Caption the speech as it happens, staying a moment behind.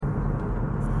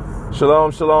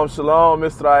Shalom, shalom, shalom,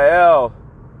 Israel.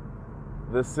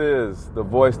 This is the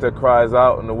voice that cries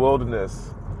out in the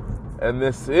wilderness. And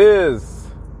this is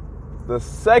the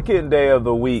second day of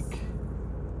the week.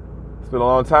 It's been a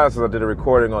long time since I did a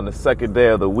recording on the second day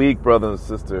of the week, brothers and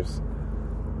sisters.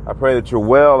 I pray that you're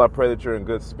well. I pray that you're in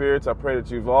good spirits. I pray that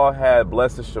you've all had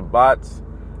blessed Shabbats,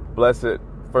 blessed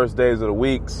first days of the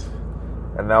weeks.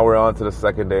 And now we're on to the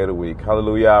second day of the week.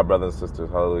 Hallelujah, brothers and sisters.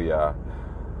 Hallelujah.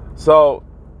 So,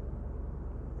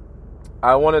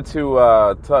 I wanted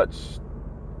to touch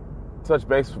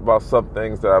base about some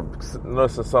things that I've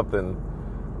noticed. A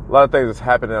lot of things that's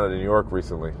happening out of New York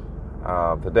recently.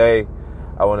 Today,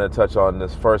 I want to touch on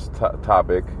this first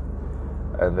topic,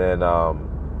 and then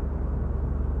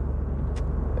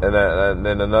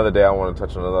another day I want to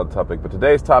touch on another topic. But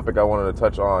today's topic I wanted to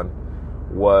touch on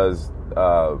was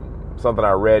something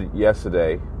I read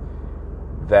yesterday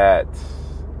that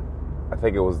I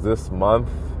think it was this month.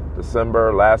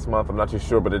 December, last month, I'm not too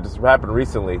sure, but it just happened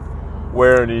recently,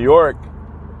 where in New York,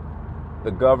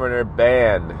 the governor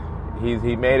banned, he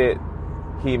made it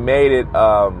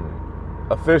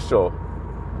official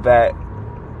that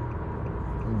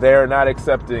they're not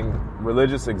accepting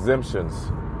religious exemptions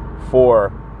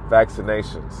for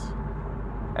vaccinations.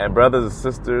 And brothers and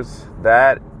sisters,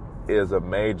 that is a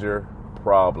major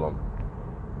problem.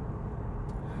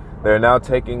 They're now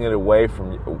taking the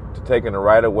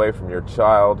right away from your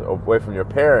child, away from your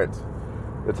parents.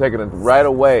 They're taking it right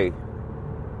away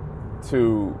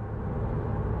to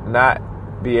not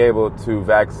be able to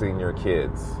vaccine your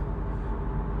kids.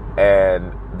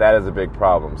 And that is a big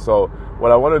problem. So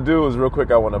what I want to do is real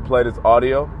quick, I want to play this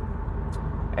audio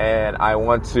and I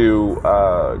want to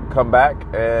come back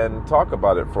and talk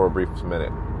about it for a brief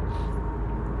minute.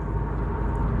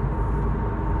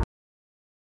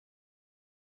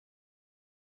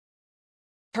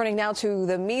 Turning now to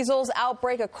the measles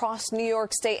outbreak across New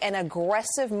York State, an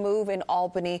aggressive move in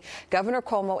Albany. Governor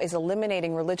Cuomo is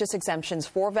eliminating religious exemptions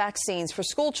for vaccines for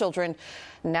school children.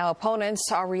 Now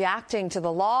opponents are reacting to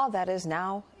the law that is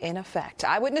now in effect.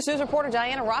 Eyewitness News reporter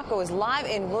Diana Rocco is live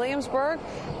in Williamsburg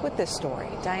with this story.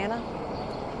 Diana?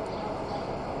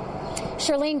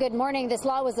 Charlene, good morning. This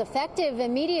law was effective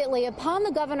immediately upon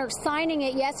the governor signing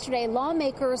it yesterday.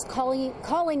 Lawmakers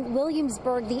calling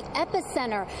Williamsburg the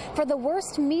epicenter for the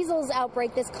worst measles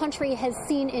outbreak this country has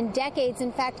seen in decades.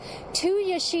 In fact, 2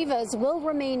 yeshivas will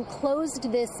remain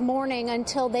closed this morning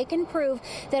until they can prove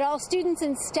that all students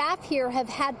and staff here have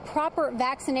had proper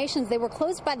vaccinations. They were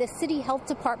closed by the city health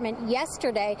department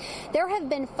yesterday. There have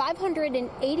been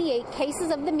 588 cases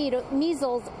of the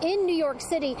measles in New York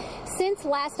City since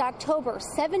last October.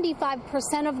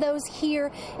 75% of those here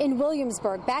in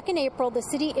Williamsburg. Back in April, the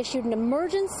city issued an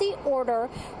emergency order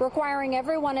requiring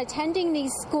everyone attending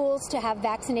these schools to have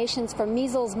vaccinations for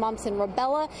measles, mumps, and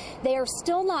rubella. They are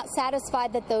still not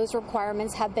satisfied that those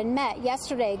requirements have been met.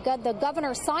 Yesterday, the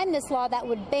governor signed this law that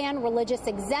would ban religious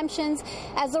exemptions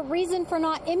as a reason for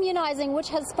not immunizing, which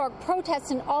has sparked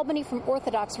protests in Albany from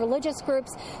Orthodox religious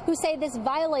groups who say this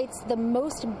violates the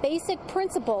most basic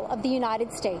principle of the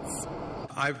United States.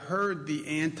 I've heard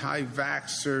the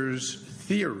anti-vaxxers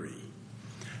theory,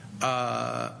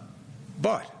 but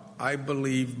I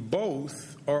believe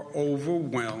both are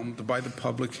overwhelmed by the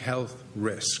public health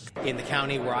risk. In the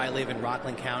county where I live, in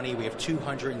Rockland County, we have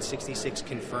 266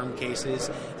 confirmed cases.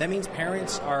 That means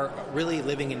parents are really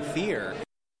living in fear.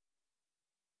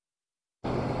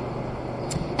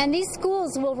 And these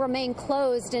schools will remain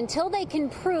closed until they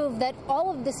can prove that all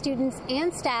of the students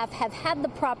and staff have had the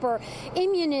proper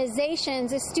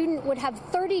immunizations. A student would have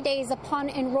 30 days upon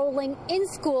enrolling in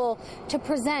school to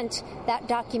present that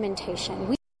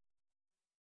documentation.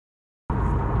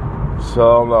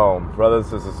 Shalom,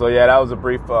 brothers and sisters. So yeah, that was a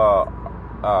brief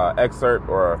excerpt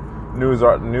or news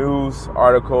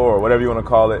article or whatever you want to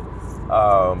call it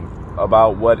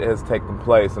about what has taken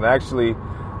place. And actually,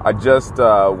 I just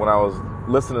when I was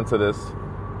listening to this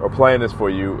or playing this for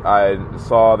you, I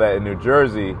saw that in New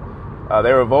Jersey,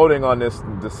 they were voting on this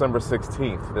December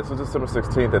 16th. This was December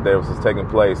 16th that this was taking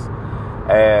place.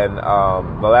 And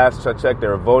the last I checked, they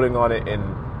were voting on it in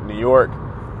New York.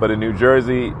 But in New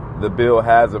Jersey, the bill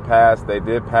hasn't passed. They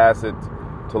did pass it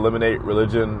to eliminate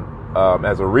religion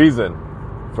as a reason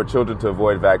for children to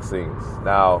avoid vaccines.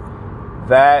 Now,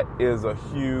 that is a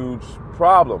huge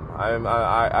problem. I'm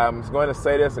going to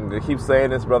say this and keep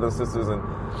saying this, brothers and sisters, and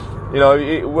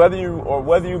whether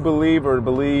you believe or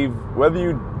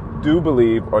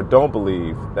don't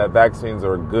believe that vaccines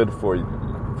are good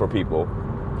for people,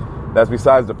 that's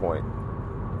besides the point.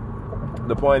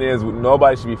 The point is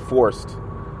nobody should be forced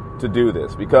to do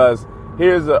this, because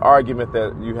here's the argument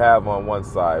that you have on one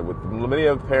side. With many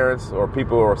of the parents or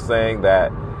people are saying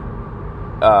that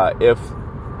if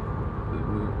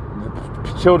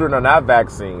children are not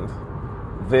vaccinated,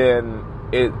 then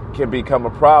it can become a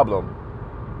problem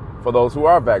for those who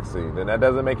are vaccinated. And that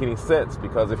doesn't make any sense,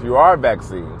 because if you are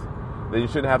vaccinated, then you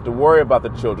shouldn't have to worry about the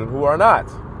children who are not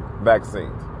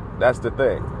vaccinated. That's the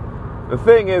thing. The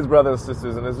thing is, brothers and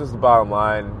sisters, and it's just the bottom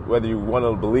line, whether you want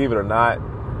to believe it or not,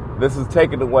 this is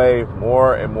taking away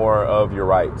more and more of your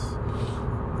rights.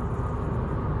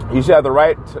 You should have the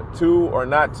right to or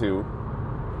not to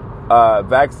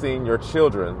vaccine your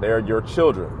children. They're your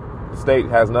children. The state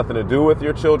has nothing to do with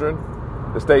your children.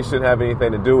 The state shouldn't have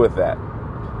anything to do with that.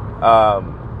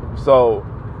 So,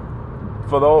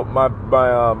 for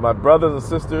my brothers and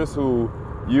sisters who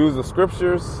use the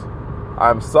scriptures,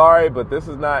 I'm sorry, but this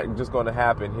is not just going to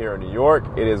happen here in New York.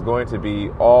 It is going to be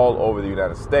all over the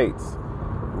United States.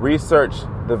 Research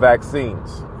the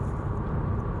vaccines.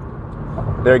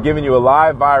 They're giving you a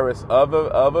live virus of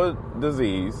a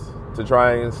disease to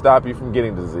try and stop you from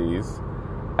getting disease,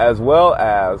 as well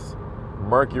as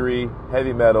mercury,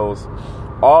 heavy metals,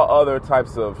 all other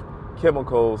types of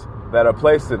chemicals that are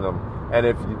placed in them. And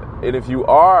if you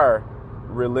are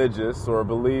religious or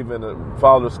believe in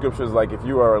follow the scriptures, like if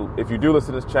you do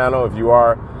listen to this channel, if you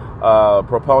are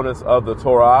proponents of the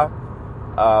Torah,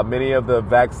 many of the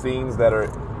vaccines that are,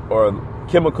 or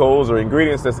chemicals or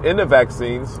ingredients that's in the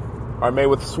vaccines, are made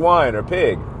with swine or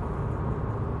pig.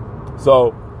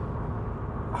 So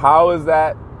how is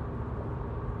that?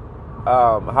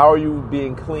 How are you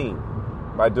being clean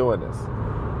by doing this?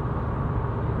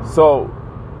 So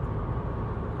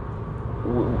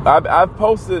I've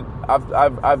posted,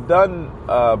 I've done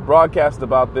broadcasts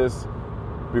about this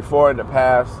before in the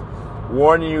past,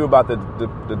 warning you about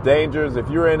the dangers. If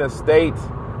you're in a state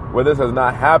where this has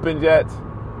not happened yet,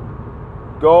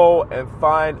 go and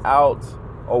find out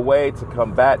a way to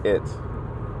combat it,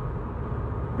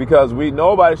 because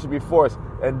nobody should be forced.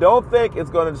 And don't think it's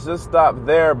going to just stop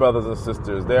there, brothers and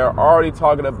sisters. They're already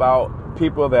talking about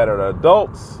people that are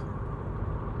adults,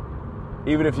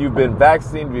 even if you've been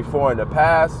vaccinated before in the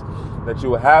past, that you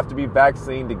will have to be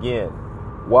vaccinated again.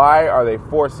 Why are they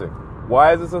forcing?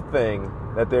 Why is this a thing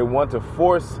that they want to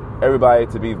force everybody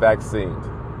to be vaccinated?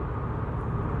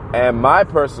 And my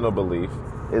personal belief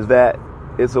is that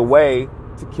it's a way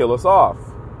to kill us off,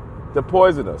 to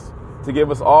poison us, to give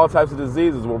us all types of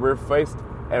diseases when we're faced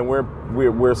and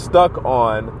we're stuck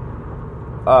on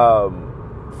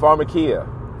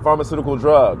pharmaceutical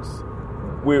drugs.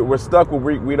 We're stuck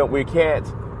where we can't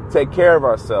take care of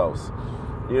ourselves.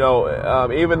 You know,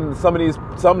 even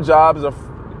some jobs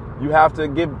you have to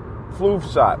give flu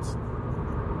shots.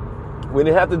 We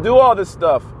didn't have to do all this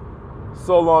stuff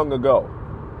so long ago.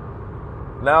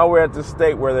 Now we're at this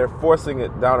state where they're forcing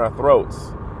it down our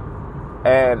throats.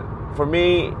 And for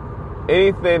me,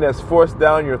 anything that's forced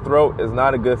down your throat is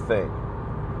not a good thing.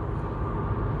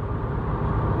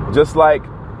 Just like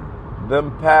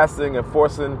them passing and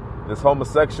forcing this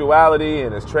homosexuality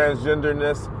and this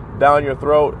transgenderness down your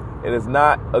throat, it is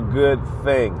not a good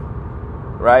thing,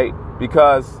 right?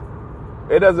 Because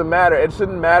it doesn't matter. It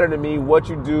shouldn't matter to me what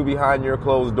you do behind your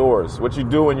closed doors, what you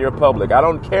do in your public. I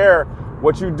don't care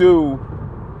what you do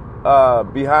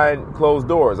behind closed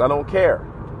doors. I don't care.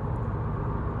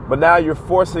 But now you're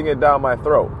forcing it down my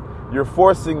throat. You're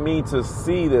forcing me to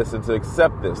see this and to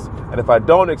accept this. And if I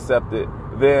don't accept it,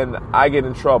 then I get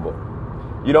in trouble.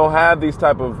 You don't have these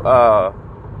type of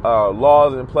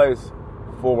laws in place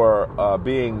for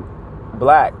being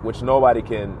black, which nobody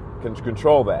can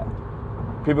control that.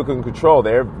 People can control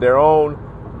their own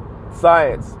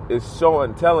science is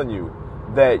telling you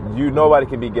that nobody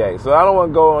can be gay. So I don't want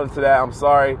to go into that. I'm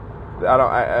sorry. I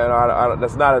don't.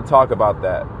 That's not a talk about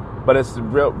that. But it's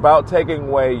about taking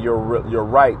away your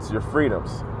rights, your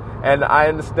freedoms. And I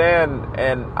understand,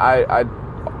 and I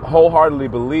wholeheartedly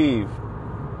believe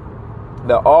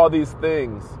that all these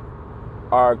things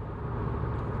are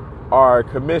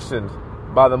commissioned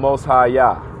by the Most High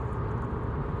Yah.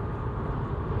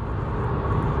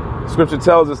 Scripture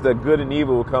tells us that good and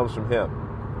evil comes from Him.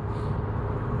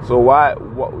 So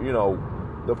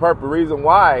the reason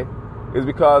why is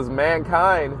because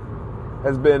mankind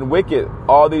has been wicked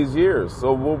all these years.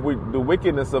 So the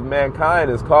wickedness of mankind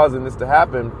is causing this to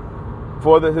happen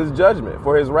for His judgment,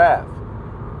 for His wrath.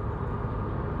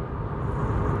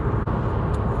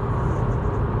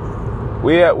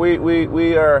 We're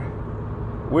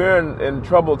in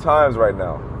troubled times right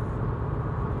now.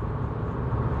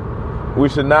 We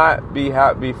should not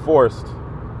be forced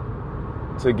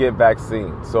to get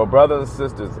vaccines. So, brothers and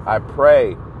sisters, I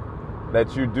pray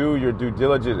that you do your due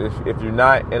diligence. If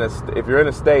you're in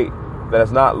a state that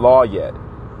is not law yet.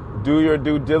 Do your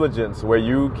due diligence where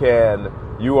you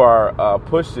are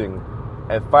pushing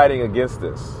and fighting against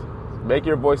this. Make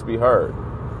your voice be heard.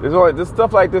 This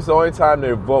stuff like this, the only time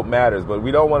their vote matters, but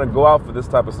we don't want to go out for this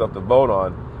type of stuff to vote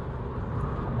on.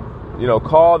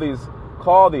 Call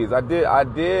these.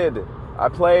 I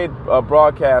played a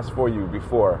broadcast for you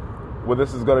before where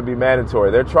this is going to be mandatory.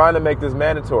 They're trying to make this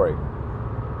mandatory.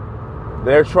 And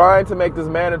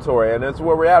that's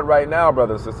where we're at right now,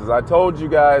 brothers and sisters. I told you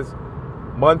guys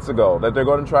months ago that they're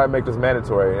going to try and make this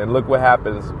mandatory, and look what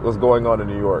happens, what's going on in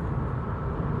New York.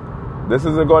 This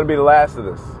isn't going to be the last of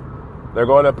this. They're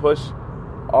going to push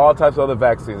all types of other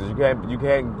vaccines. You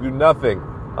can't do nothing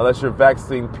unless you're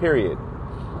vaccinated, period.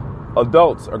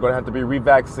 Adults are going to have to be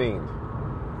re-vaccinated.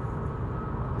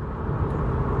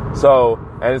 So,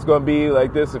 and it's going to be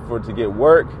like this to get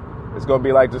work. It's going to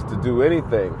be like this to do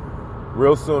anything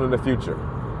real soon in the future.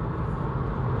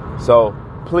 So,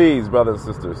 please, brothers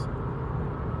and sisters,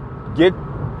 get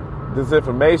this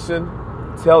information.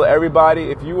 Tell everybody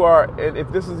if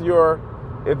this is your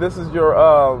if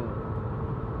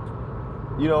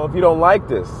you don't like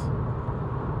this,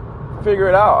 figure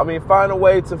it out. Find a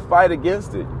way to fight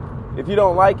against it. If you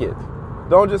don't like it,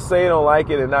 don't just say you don't like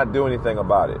it and not do anything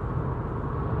about it.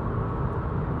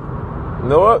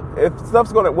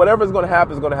 Whatever's going to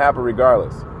happen is going to happen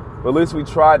regardless. But at least we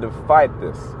tried to fight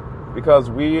this, because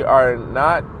we are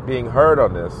not being heard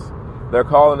on this. They're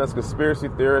calling us conspiracy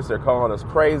theorists. They're calling us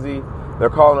crazy. They're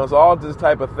calling us all this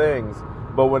type of things.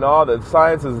 But when all the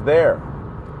science is there,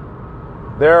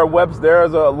 there's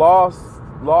a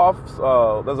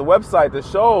website that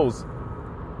shows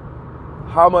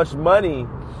how much money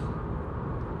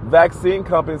vaccine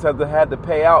companies have had to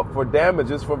pay out for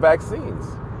damages for vaccines.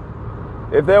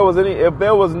 If there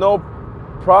was no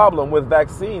problem with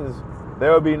vaccines,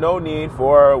 there would be no need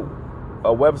for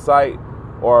a website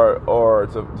or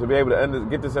to be able to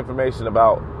get this information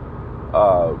about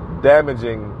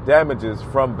damages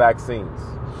from vaccines.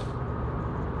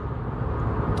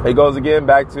 It goes again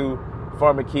back to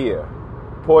pharmakia,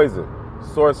 poison,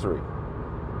 sorcery.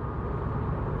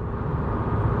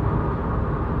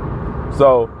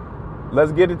 So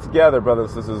let's get it together,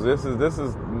 brothers and sisters.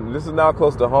 This is now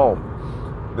close to home.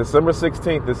 December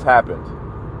 16th, this happened.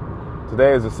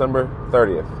 Today is December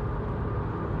 30th.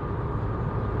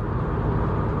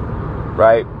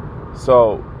 Right?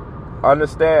 So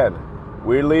understand,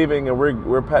 we're leaving and we're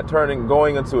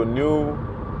going into a new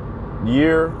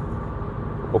year.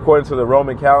 According to the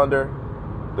Roman calendar,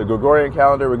 the Gregorian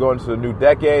calendar, we're going to a new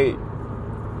decade.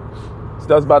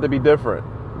 Stuff's about to be different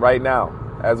right now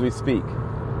as we speak.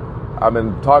 I've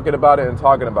been talking about it.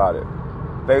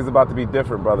 Things about to be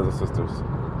different, brothers and sisters.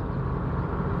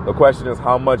 The question is,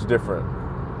 how much different?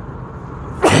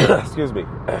 Excuse me.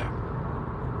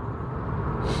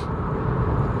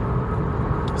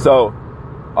 So,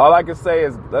 all I can say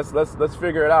is let's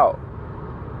figure it out.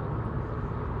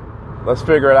 Let's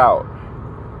figure it out.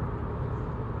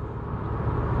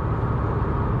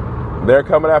 They're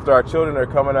coming after our children. They're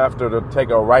coming after to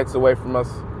take our rights away from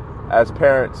us as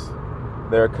parents.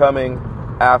 They're coming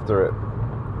after it.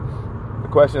 The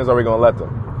question is, are we going to let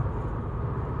them?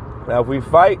 Now, if we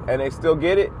fight and they still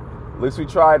get it, at least we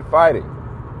tried fighting.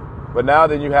 But now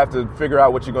then you have to figure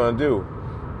out what you're going to do.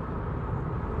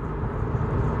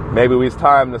 Maybe it's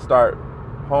time to start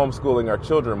homeschooling our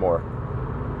children more.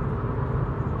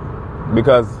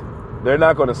 Because they're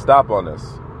not going to stop on this.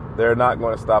 They're not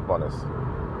going to stop on this.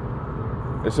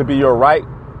 It should be your right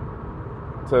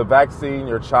to vaccine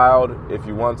your child if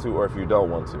you want to or if you don't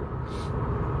want to.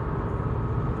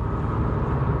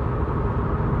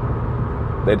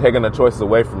 They're taking the choices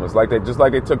away from us, just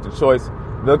like they took the choice,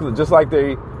 just like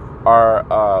they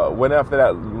went after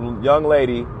that young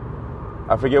lady.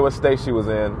 I forget what state she was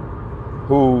in,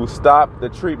 who stopped the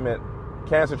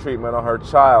cancer treatment on her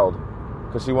child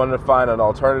because she wanted to find an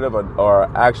alternative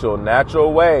or actual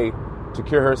natural way to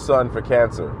cure her son for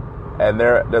cancer. And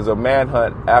there's a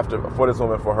manhunt for this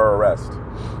woman for her arrest.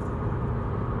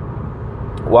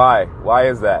 Why? Why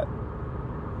is that?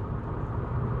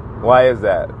 Why is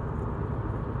that?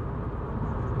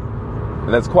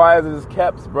 And as quiet as it's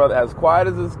kept, brother, as quiet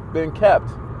as it's been kept,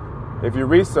 if you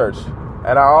research,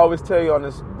 and I always tell you on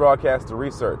this broadcast to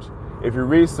research, if you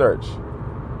research,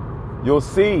 you'll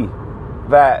see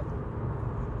that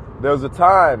there was a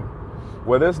time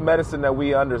where this medicine that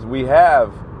we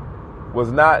have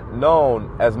was not known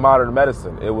as modern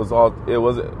medicine. It was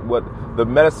what the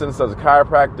medicine such as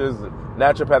chiropractors,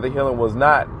 naturopathic healing was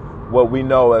not what we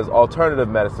know as alternative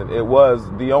medicine. It was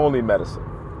the only medicine.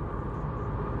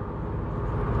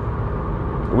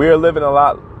 We are living a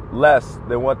lot less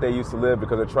than what they used to live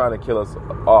because they're trying to kill us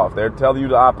off. They're telling you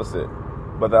the opposite.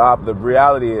 But the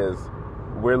reality is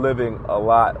we're living a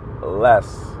lot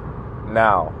less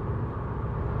now.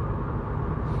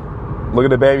 Look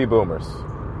at the baby boomers.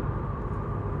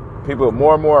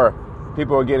 More and more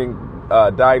people are getting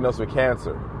diagnosed with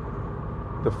cancer.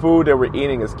 The food that we're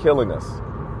eating is killing us.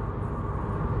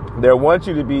 They want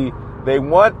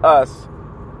us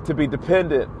to be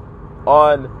dependent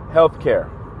on healthcare.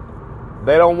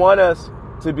 They don't want us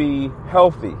to be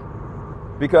healthy,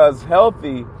 because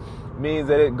healthy means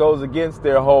that it goes against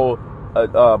their whole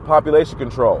population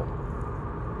control.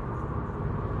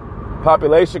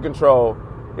 Population control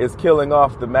is killing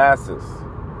off the masses,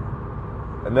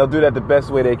 and they'll do that the best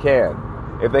way they can.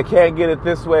 If they can't get it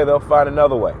this way, they'll find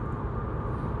another way.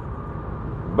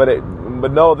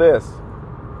 But know this: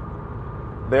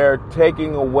 they're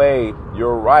taking away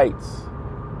your rights.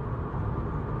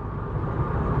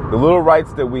 The little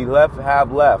rights that we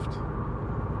have left.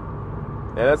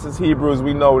 And that's as Hebrews,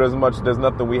 we know there's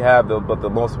nothing we have but what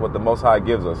the Most High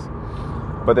gives us.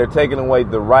 But they're taking away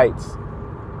the rights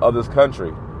of this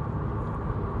country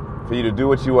for you to do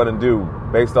what you want to do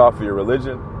based off of your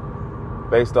religion,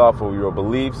 based off of your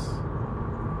beliefs.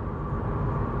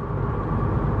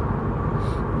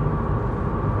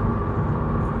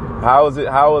 How is this?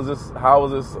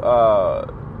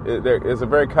 It's a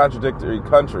very contradictory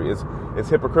country. It's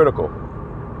hypocritical.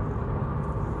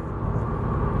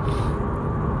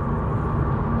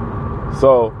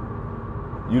 So,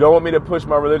 you don't want me to push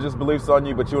my religious beliefs on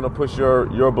you, but you want to push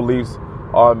your beliefs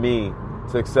on me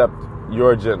to accept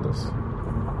your agendas.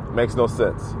 Makes no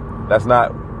sense. That's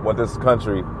not what this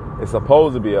country is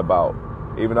supposed to be about.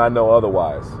 Even I know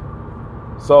otherwise.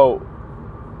 So,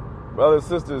 brothers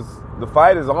and sisters, the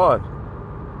fight is on.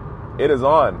 It is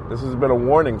on. This has been a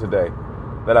warning today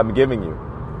that I'm giving you.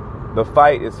 The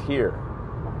fight is here.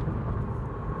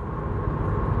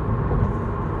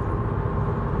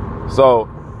 So,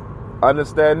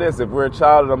 understand this. If we're a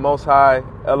child of the Most High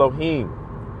Elohim,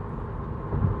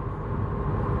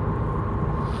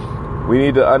 we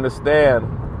need to understand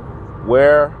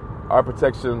where our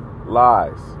protection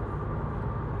lies.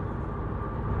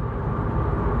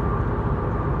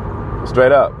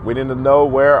 Straight up. We need to know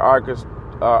where our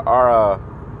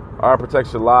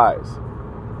protection lies.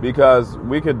 Because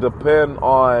we could depend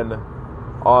on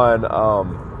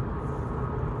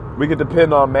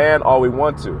man all we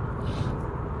want to.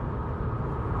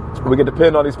 We can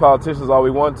depend on these politicians all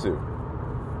we want to.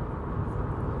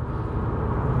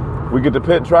 We could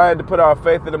trying to put our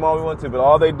faith in them all we want to, but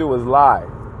all they do is lie.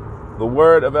 The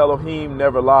word of Elohim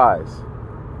never lies.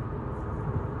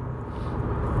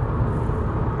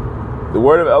 The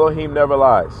word of Elohim never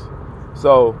lies.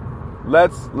 So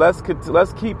let's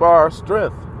keep our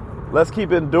strength. Let's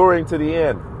keep enduring to the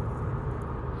end.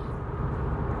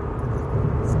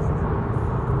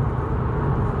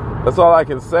 That's all I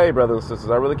can say, brothers and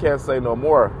sisters. I really can't say no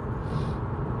more.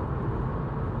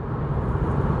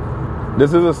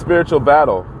 This is a spiritual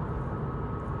battle,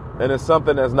 and it's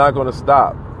something that's not going to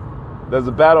stop. There's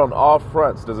a battle on all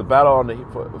fronts. There's a battle on the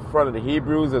front of the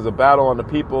Hebrews. There's a battle on the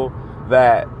people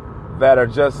that are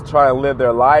just trying to live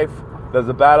their life. There's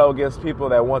a battle against people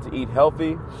that want to eat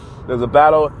healthy. There's a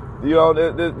battle,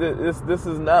 this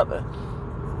is nothing.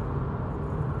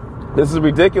 This is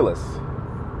ridiculous.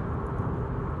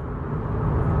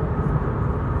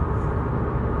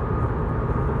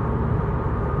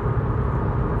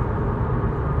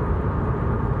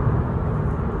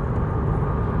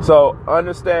 So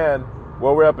understand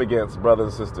what we're up against,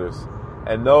 brothers and sisters,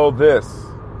 and know this.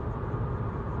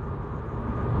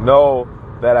 Know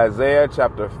that Isaiah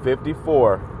chapter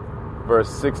 54,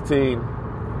 verse 15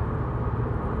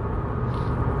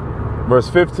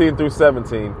 through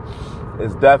 17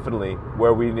 is definitely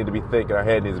where we need to be thinking, our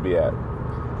head needs to be at.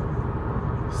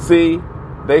 See,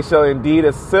 they shall indeed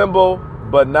assemble,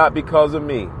 but not because of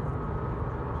me.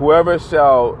 Whoever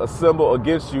shall assemble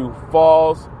against you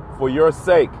falls for your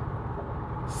sake.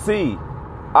 See,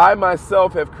 I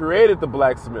myself have created the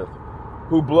blacksmith,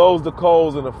 who blows the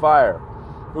coals in the fire,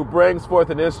 who brings forth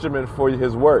an instrument for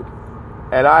his work,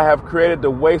 and I have created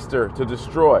the waster to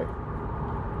destroy.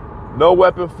 No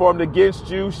weapon formed against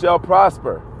you shall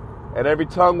prosper, and every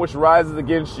tongue which rises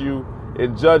against you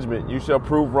in judgment you shall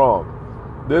prove wrong.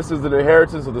 This is the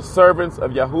inheritance of the servants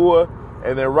of Yahuwah,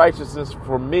 and their righteousness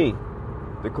from me,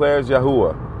 declares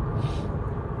Yahuwah.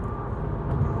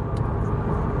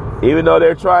 Even though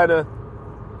they're trying to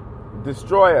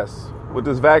destroy us with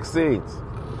these vaccines,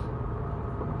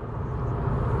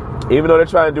 even though they're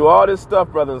trying to do all this stuff,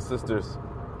 brothers and sisters,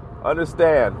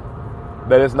 understand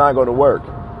that it's not going to work.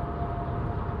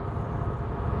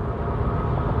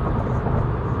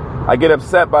 I get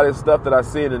upset by this stuff that I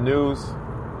see in the news.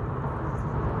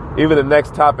 Even the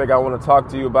next topic I want to talk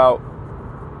to you about.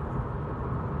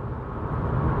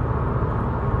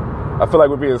 I feel like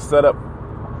we're being set up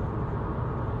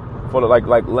for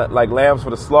like lambs for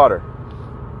the slaughter.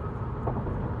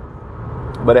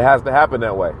 But it has to happen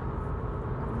that way.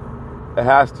 It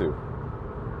has to.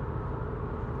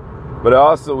 But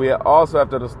we also have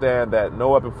to understand that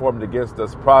no weapon formed against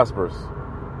us prospers.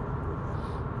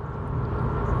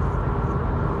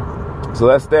 So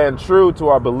let's stand true to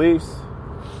our beliefs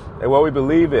and what we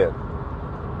believe in.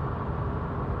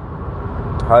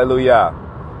 Hallelujah.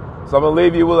 So I'm going to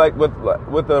leave you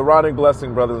with the Aaronic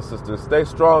blessing, brothers and sisters. Stay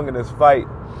strong in this fight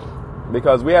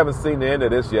because we haven't seen the end of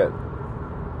this yet.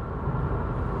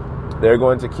 They're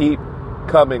going to keep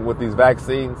coming with these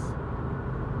vaccines.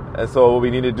 And so what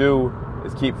we need to do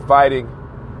is keep fighting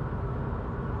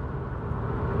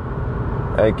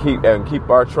and keep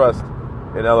our trust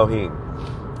in Elohim.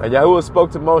 And Yahuwah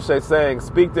spoke to Moshe saying,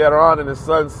 speak to Aaron and his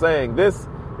sons saying, this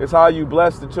is how you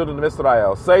bless the children of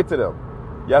Israel. Say to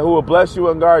them, Yahuwah bless you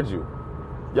and guard you.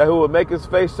 Yahuwah make his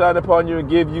face shine upon you and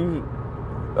give you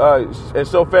and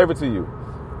show favor to you.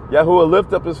 Yahuwah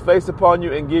lift up his face upon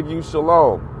you and give you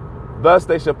shalom. Thus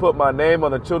they shall put my name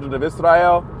on the children of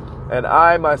Israel, and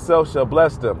I myself shall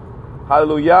bless them.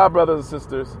 Hallelujah, brothers and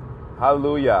sisters.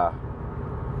 Hallelujah.